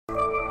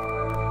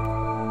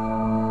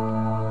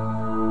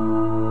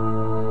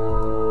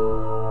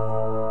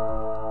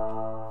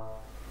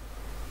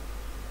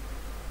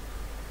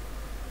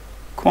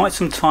Quite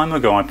some time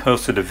ago I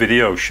posted a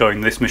video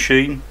showing this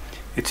machine.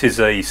 It is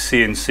a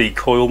CNC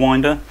coil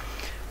winder,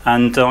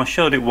 and I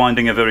showed it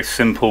winding a very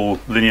simple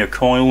linear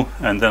coil,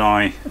 and then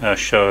I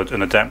showed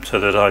an adapter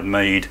that I'd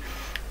made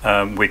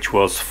which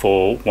was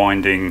for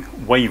winding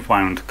wave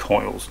wound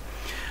coils.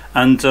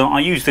 And I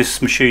use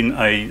this machine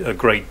a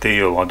great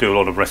deal. I do a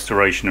lot of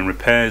restoration and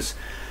repairs,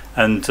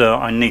 and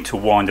I need to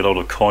wind a lot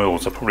of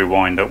coils. I probably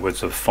wind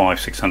upwards of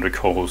 500-600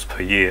 coils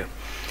per year.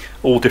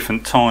 All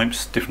different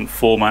types, different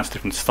formats,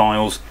 different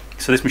styles.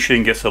 So this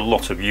machine gets a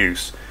lot of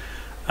use.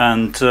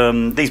 And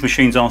these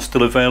machines are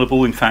still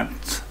available. In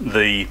fact,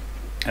 the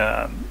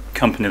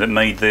company that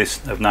made this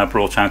have now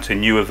brought out a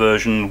newer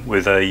version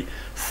with a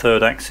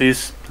third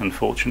axis.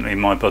 Unfortunately,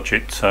 my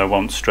budget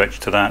won't stretch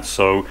to that,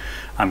 so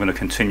I'm going to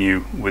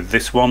continue with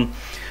this one.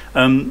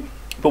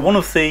 But one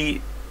of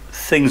the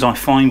things I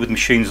find with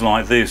machines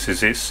like this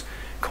is it's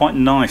quite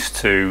nice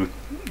to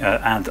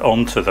add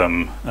on to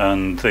them,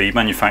 and the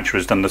manufacturer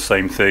has done the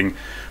same thing.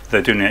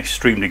 They're doing an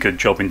extremely good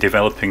job in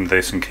developing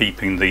this and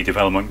keeping the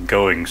development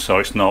going, so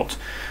it's not,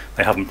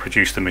 they haven't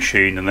produced the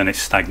machine and then it's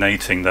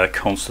stagnating, they're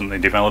constantly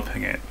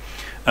developing it.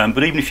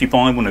 But even if you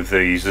buy one of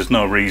these, there's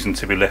no reason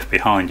to be left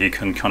behind. You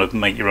can kind of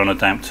make your own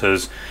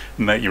adapters,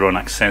 make your own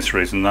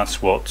accessories, and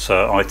that's what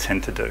I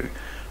tend to do.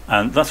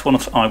 And that's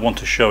what I want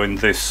to show in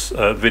this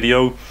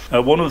video.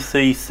 One of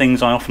the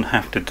things I often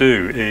have to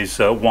do is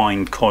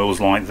wind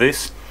coils like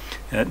this.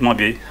 It might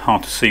be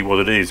hard to see what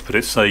it is, but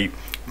it's a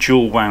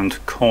dual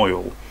wound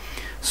coil.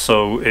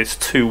 So it's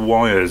two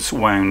wires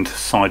wound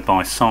side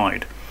by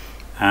side,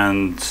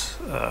 and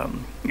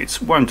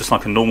it's wound just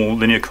like a normal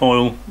linear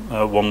coil,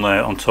 one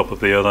layer on top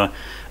of the other,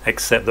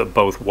 except that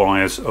both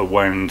wires are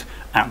wound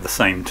at the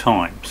same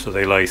time, so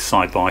they lay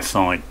side by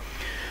side.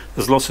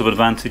 There's lots of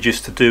advantages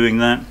to doing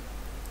that.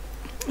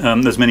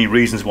 There's many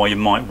reasons why you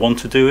might want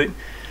to do it,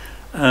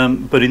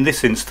 but in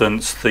this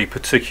instance, the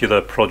particular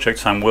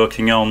project I'm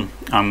working on,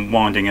 I'm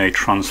winding a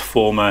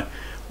transformer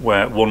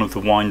where one of the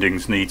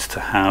windings needs to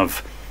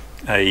have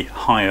a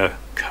higher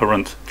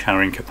current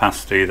carrying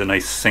capacity than a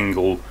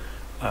single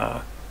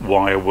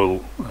wire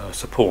will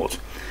support.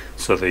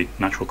 So the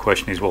natural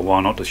question is, well,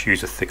 why not just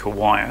use a thicker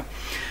wire?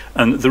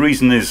 And the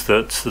reason is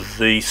that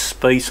the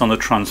space on the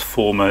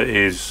transformer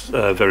is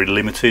very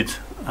limited,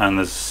 and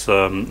there's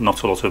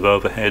not a lot of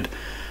overhead.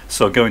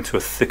 So going to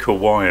a thicker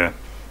wire,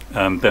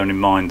 bearing in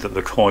mind that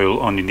the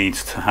coil only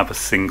needs to have a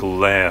single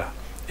layer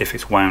if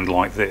it's wound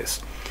like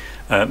this,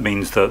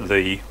 means that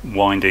the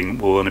winding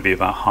will only be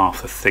about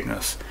half the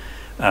thickness,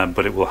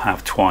 but it will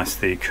have twice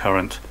the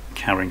current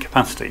carrying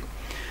capacity.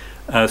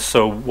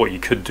 So what you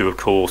could do, of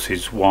course,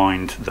 is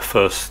wind the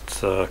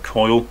first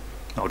coil.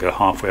 I'll go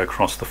halfway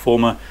across the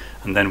former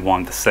and then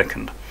wind the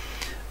second.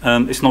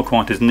 It's not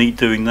quite as neat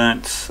doing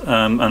that,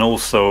 and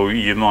also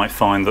you might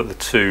find that the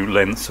two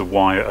lengths of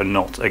wire are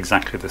not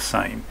exactly the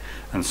same,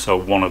 and so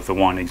one of the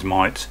windings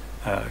might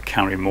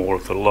carry more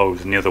of the load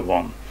than the other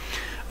one.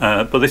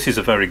 But this is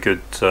a very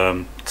good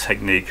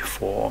technique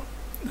for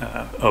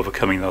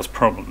overcoming those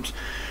problems.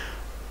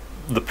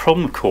 The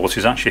problem, of course,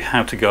 is actually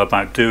how to go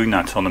about doing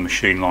that on a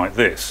machine like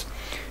this.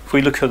 If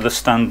we look at the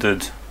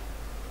standard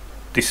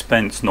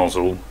dispense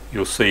nozzle,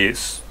 you'll see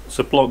it's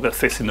a block that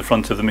fits in the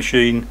front of the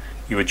machine.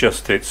 You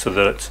adjust it so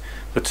that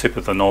the tip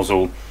of the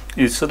nozzle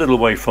is a little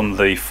away from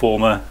the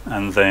former,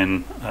 and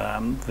then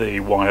the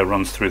wire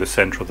runs through the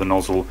center of the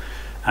nozzle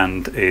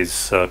and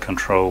is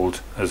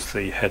controlled as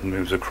the head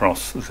moves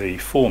across the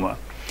former.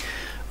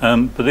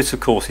 But this,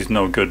 of course, is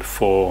no good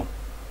for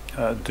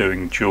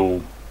doing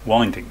dual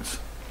windings.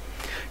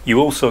 You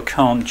also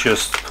can't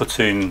just put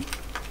in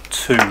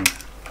two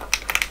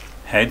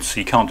heads,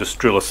 so you can't just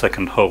drill a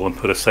second hole and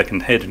put a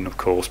second head in, of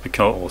course,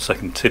 or a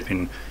second tip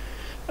in,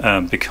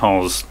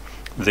 because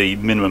the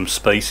minimum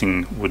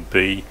spacing would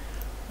be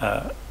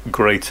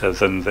greater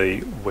than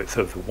the width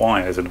of the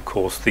wires, and of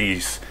course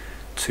these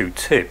two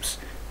tips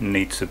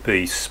need to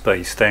be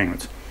spaced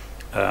out,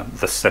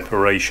 the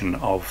separation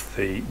of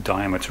the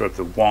diameter of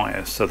the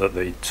wire, so that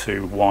the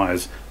two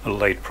wires are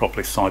laid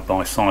properly side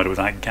by side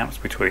without gaps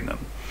between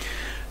them.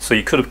 So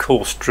you could, of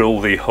course,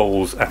 drill the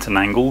holes at an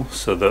angle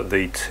so that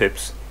the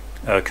tips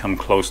come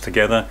close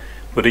together,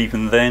 but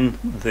even then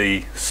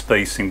the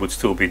spacing would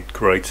still be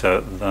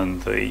greater than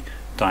the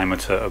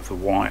diameter of the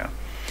wire.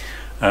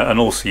 And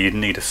also you'd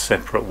need a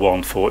separate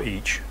one for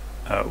each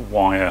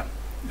wire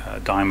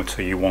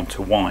diameter you want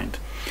to wind.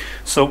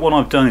 So what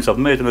I've done is I've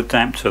made an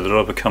adapter that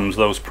overcomes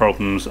those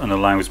problems and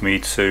allows me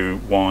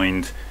to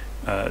wind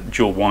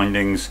dual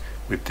windings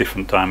with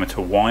different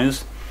diameter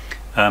wires.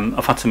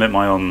 I've had to make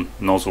my own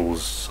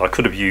nozzles. I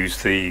could have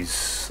used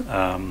these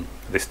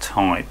this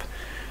type,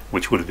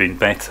 which would have been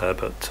better,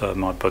 but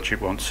my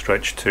budget won't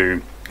stretch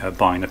to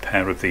buying a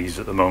pair of these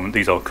at the moment.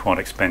 These are quite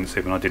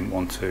expensive, and I didn't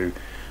want to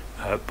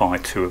buy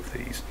two of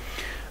these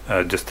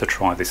just to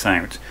try this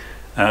out.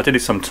 I did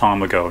it some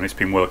time ago, and it's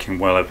been working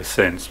well ever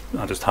since.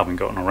 I just haven't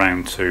gotten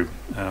around to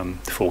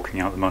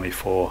forking out the money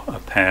for a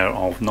pair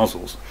of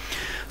nozzles.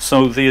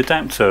 So the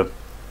adapter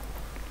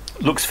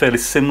looks fairly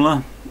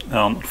similar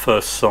on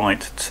first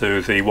sight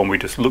to the one we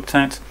just looked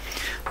at.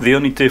 The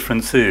only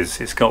difference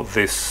is it's got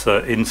this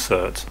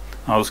insert.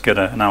 I'll just get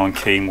an Allen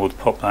key and we'll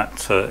pop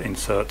that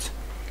insert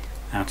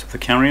out of the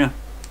carrier.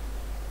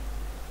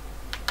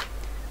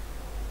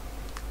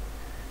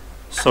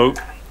 So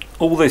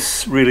all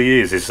this really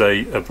is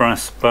a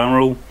brass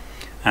barrel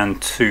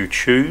and two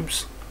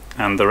tubes,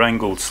 and they're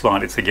angled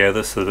slightly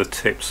together so the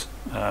tips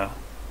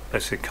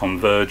basically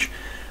converge,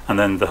 and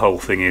then the whole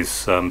thing is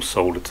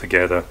soldered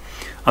together.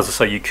 As I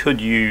say, you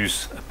could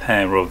use a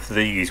pair of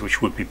these,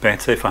 which would be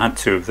better. If I had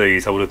two of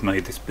these, I would have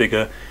made this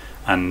bigger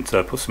and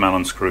put some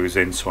Allen screws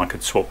in so I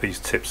could swap these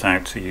tips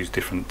out to use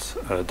different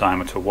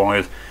diameter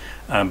wires,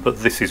 but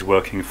this is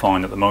working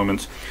fine at the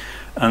moment.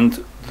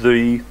 And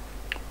the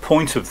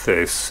point of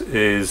this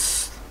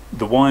is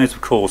the wires,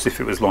 of course,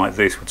 if it was like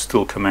this, would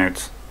still come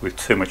out with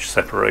too much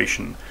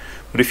separation.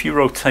 But if you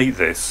rotate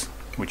this,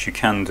 which you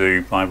can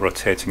do by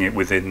rotating it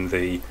within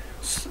the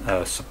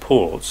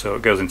support, so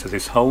it goes into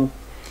this hole,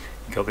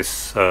 you've got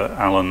this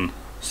Allen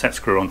set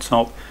screw on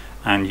top,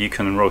 and you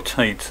can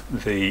rotate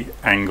the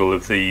angle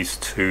of these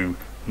two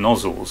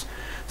nozzles,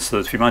 so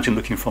that if you imagine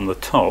looking from the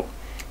top,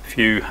 if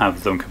you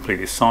have them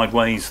completely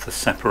sideways, the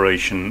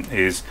separation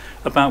is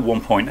about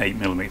 1.8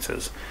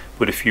 millimeters.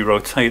 But if you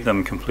rotate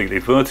them completely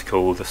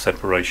vertical, the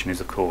separation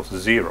is of course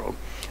 0,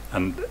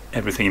 and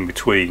everything in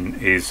between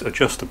is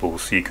adjustable,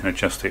 so you can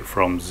adjust it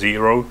from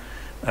 0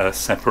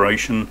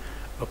 separation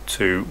up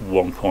to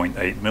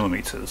 1.8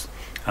 millimeters,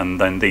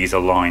 and then these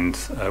are lined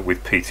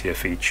with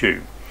PTFE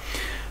tube.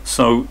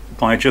 So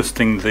by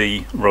adjusting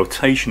the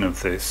rotation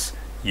of this,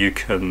 you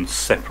can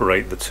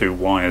separate the two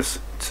wires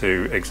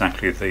to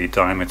exactly the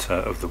diameter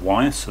of the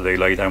wire, so they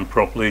lay down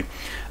properly,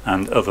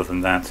 and other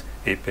than that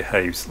it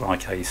behaves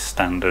like a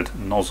standard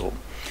nozzle.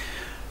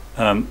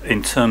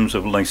 In terms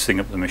of lacing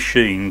up the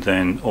machine,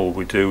 then all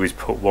we do is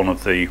put one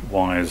of the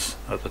wires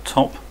at the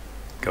top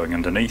going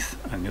underneath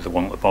and the other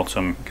one at the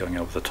bottom going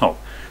over the top,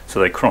 so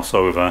they cross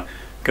over,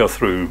 go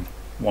through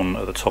one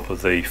at the top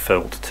of the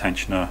felt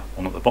tensioner,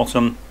 one at the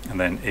bottom, and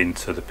then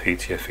into the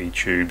PTFE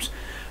tubes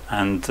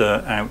and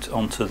out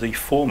onto the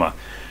former.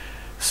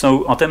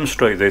 So I'll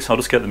demonstrate this. I'll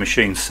just get the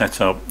machine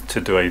set up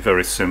to do a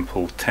very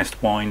simple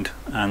test wind,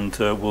 and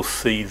we'll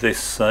see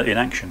this in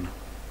action.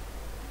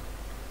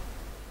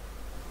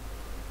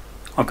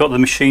 I've got the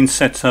machine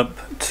set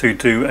up to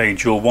do a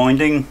dual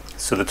winding,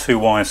 so the two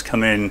wires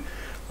come in,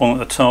 one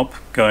at the top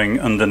going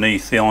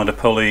underneath the idler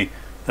pulley,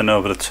 then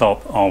over the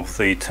top of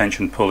the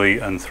tension pulley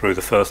and through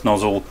the first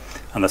nozzle,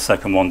 and the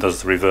second one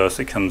does the reverse.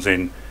 It comes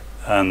in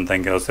and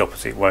then goes the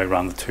opposite way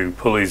around the two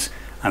pulleys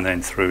and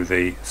then through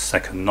the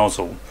second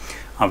nozzle.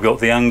 I've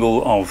got the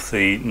angle of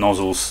the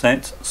nozzle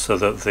set so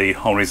that the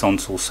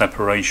horizontal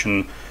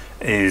separation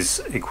is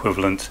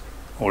equivalent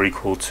or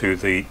equal to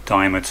the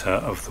diameter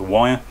of the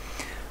wire.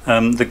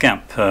 The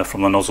gap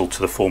from the nozzle to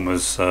the former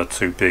is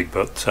too big,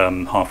 but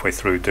halfway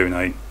through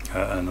doing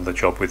another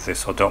job with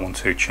this, I don't want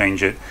to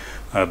change it,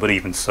 but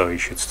even so you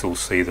should still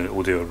see that it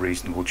will do a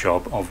reasonable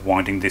job of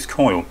winding this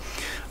coil.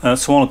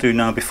 So what I'll do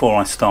now before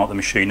I start the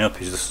machine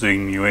up is just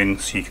zoom you in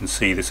so you can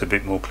see this a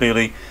bit more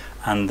clearly,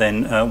 and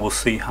then we'll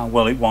see how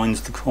well it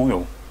winds the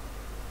coil.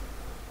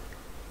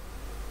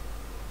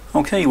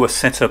 Okay, we're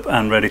set up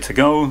and ready to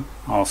go.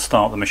 I'll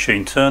start the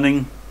machine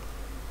turning.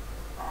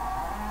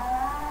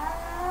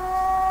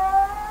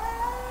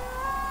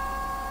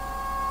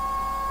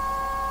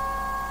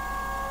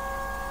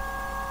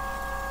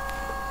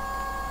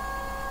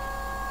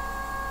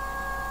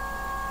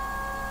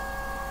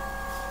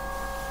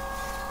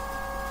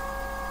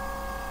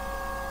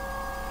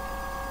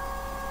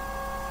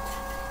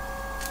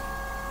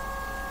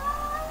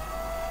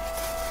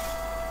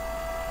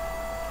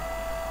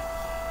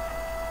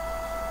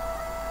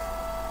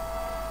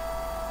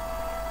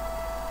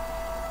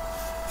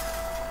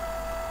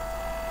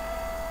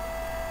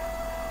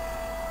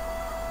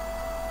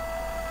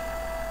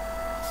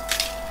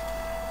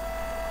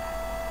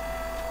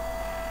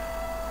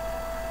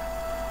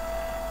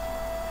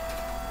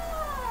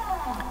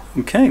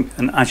 Okay,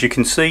 and as you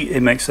can see,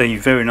 it makes a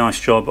very nice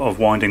job of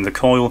winding the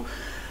coil,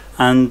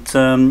 and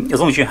as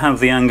long as you have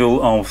the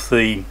angle of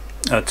the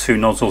two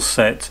nozzles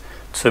set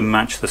to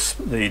match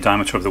the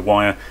diameter of the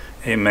wire,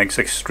 it makes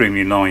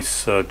extremely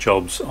nice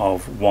jobs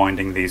of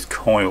winding these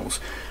coils.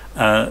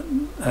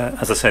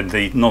 As I said,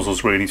 the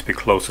nozzles really need to be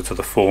closer to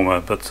the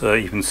former, but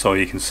even so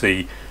you can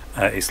see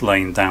it's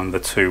laying down the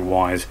two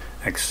wires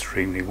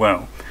extremely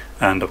well,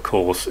 and of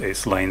course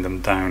it's laying them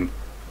down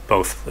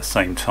both at the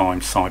same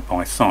time, side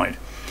by side.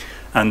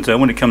 And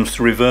when it comes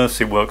to reverse,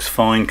 it works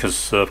fine,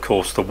 because of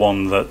course the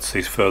one that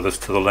is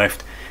furthest to the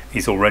left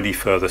is already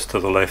furthest to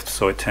the left,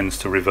 so it tends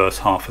to reverse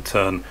half a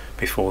turn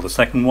before the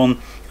second one,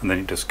 and then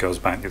it just goes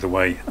back the other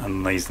way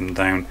and lays them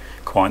down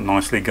quite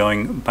nicely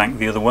going back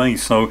the other way.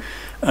 So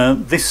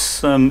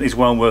this is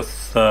well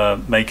worth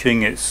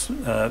making. It's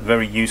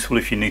very useful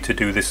if you need to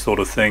do this sort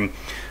of thing.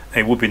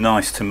 It would be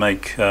nice to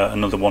make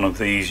another one of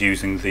these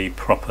using the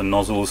proper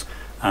nozzles,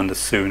 and as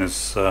soon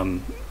as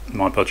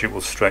my budget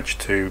will stretch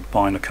to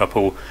buying a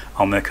couple,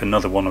 I'll make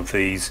another one of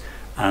these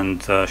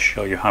and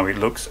show you how it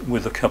looks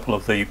with a couple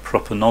of the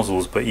proper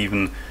nozzles. But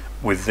even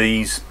with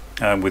these,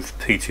 with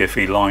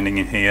PTFE lining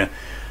in here,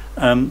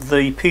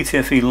 the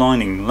PTFE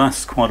lining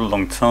lasts quite a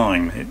long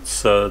time. It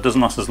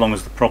doesn't last as long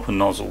as the proper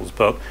nozzles,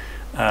 but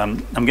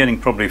I'm getting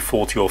probably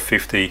 40 or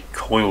 50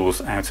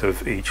 coils out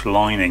of each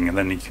lining, and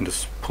then you can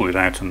just pull it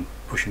out and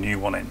push a new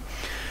one in.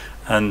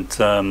 And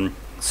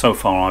so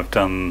far I've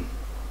done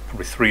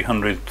probably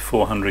 300,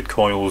 400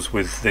 coils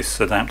with this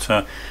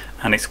adapter,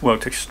 and it's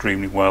worked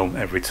extremely well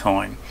every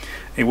time.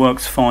 It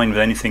works fine with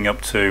anything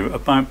up to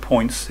about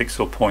 0.6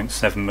 or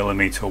 0.7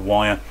 millimeter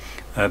wire.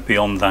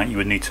 Beyond that you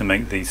would need to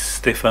make these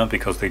stiffer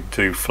because they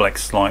do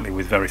flex slightly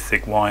with very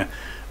thick wire,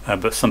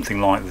 but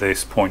something like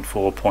this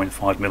 0.4,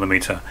 0.5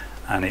 millimeter,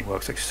 and it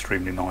works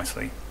extremely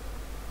nicely.